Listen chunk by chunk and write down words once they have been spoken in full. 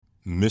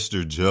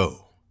Mr.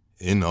 Joe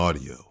in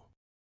audio.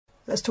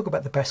 Let's talk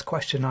about the best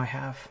question I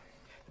have.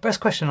 The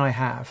best question I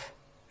have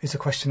is a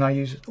question I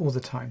use all the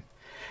time.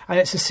 And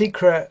it's a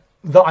secret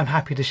that I'm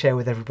happy to share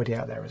with everybody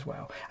out there as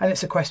well. And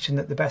it's a question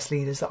that the best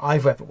leaders that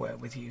I've ever worked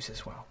with use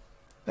as well.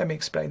 Let me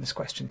explain this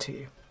question to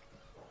you.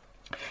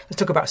 Let's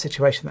talk about a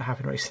situation that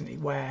happened recently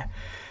where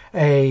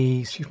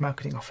a chief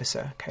marketing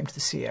officer came to the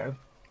CEO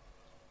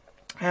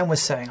and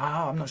was saying,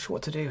 I'm not sure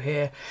what to do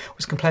here,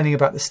 was complaining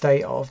about the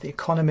state of the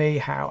economy,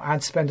 how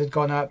ad spend had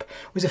gone up,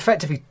 was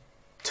effectively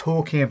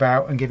talking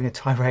about and giving a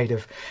tirade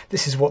of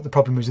this is what the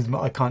problem is with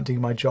I can't do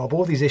my job,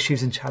 all these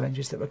issues and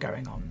challenges that were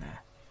going on there.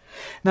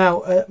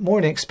 Now, a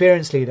more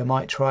experienced leader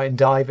might try and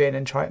dive in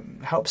and try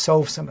and help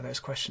solve some of those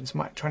questions,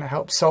 might try to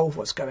help solve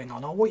what's going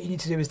on, or what you need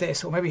to do is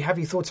this, or maybe have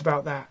you thought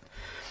about that?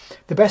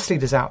 The best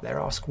leaders out there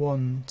ask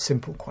one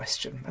simple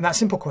question, and that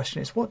simple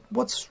question is,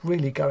 what's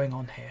really going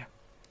on here?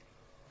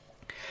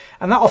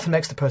 And that often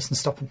makes the person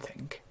stop and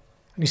think.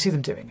 And you see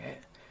them doing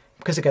it.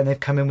 Because again, they've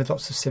come in with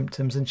lots of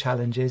symptoms and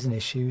challenges and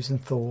issues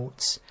and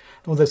thoughts,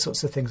 and all those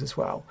sorts of things as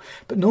well.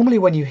 But normally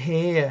when you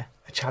hear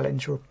a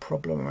challenge or a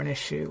problem or an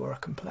issue or a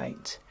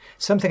complaint,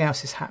 something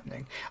else is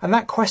happening. And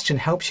that question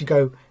helps you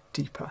go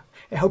deeper.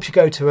 It helps you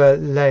go to a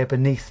layer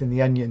beneath in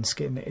the onion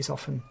skin that is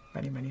often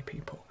many, many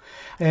people.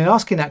 And in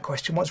asking that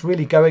question, what's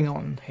really going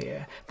on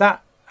here,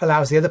 that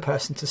allows the other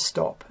person to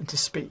stop and to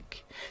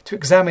speak, to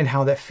examine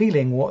how they're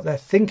feeling, what they're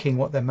thinking,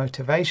 what their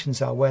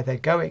motivations are, where they're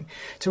going,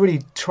 to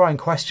really try and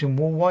question,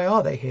 well, why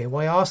are they here?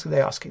 Why are they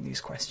asking these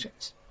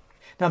questions?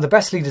 Now, the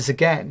best leaders,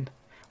 again,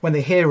 when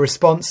they hear a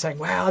response saying,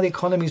 wow, the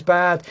economy's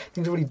bad,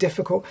 things are really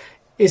difficult,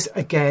 is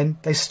again,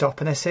 they stop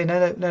and they say,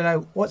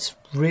 no, what's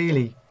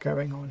really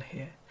going on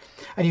here?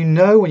 And you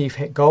know when you've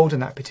hit gold in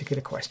that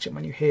particular question,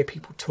 when you hear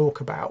people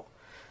talk about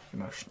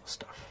emotional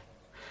stuff.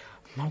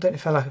 I don't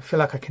feel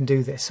like I can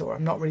do this, or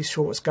I'm not really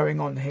sure what's going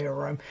on here,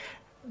 or I'm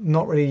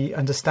not really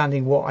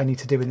understanding what I need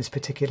to do in this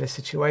particular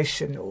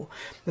situation, or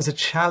there's a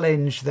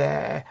challenge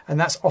there, and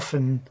that's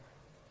often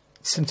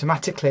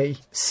symptomatically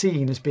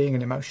seen as being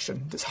an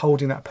emotion that's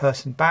holding that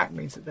person back,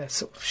 means that they're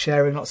sort of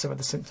sharing lots of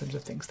other symptoms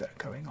of things that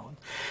are going on.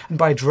 And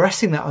by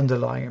addressing that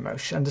underlying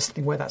emotion,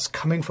 understanding where that's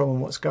coming from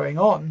and what's going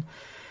on,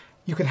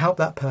 you can help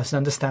that person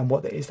understand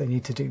what it is they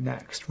need to do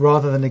next,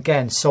 rather than,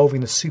 again,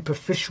 solving the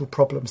superficial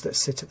problems that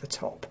sit at the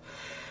top.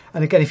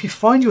 And again, if you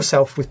find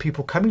yourself with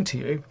people coming to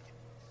you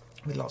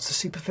with lots of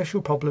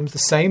superficial problems, the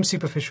same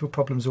superficial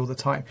problems all the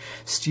time,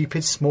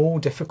 stupid, small,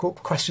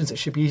 difficult questions that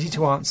should be easy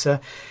to answer,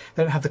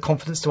 they don't have the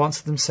confidence to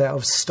answer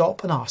themselves,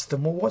 stop and ask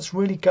them, well, what's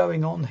really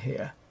going on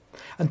here?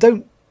 And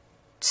don't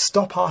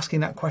stop asking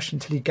that question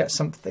until you get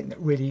something that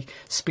really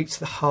speaks to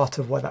the heart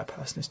of why that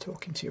person is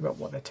talking to you, about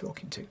what they're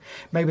talking to.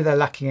 Maybe they're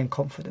lacking in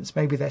confidence.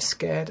 Maybe they're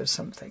scared of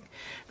something.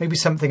 Maybe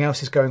something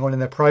else is going on in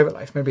their private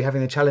life. Maybe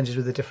having the challenges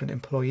with a different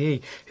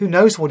employee. Who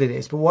knows what it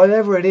is? But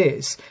whatever it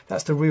is,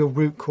 that's the real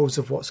root cause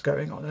of what's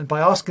going on. And by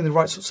asking the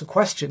right sorts of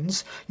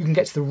questions, you can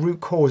get to the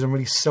root cause and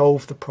really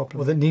solve the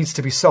problem that needs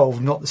to be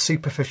solved, not the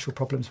superficial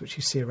problems which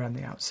you see around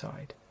the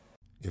outside.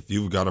 If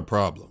you've got a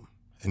problem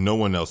and no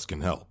one else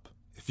can help,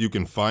 if you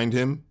can find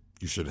him,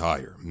 you should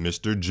hire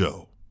Mr.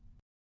 Joe.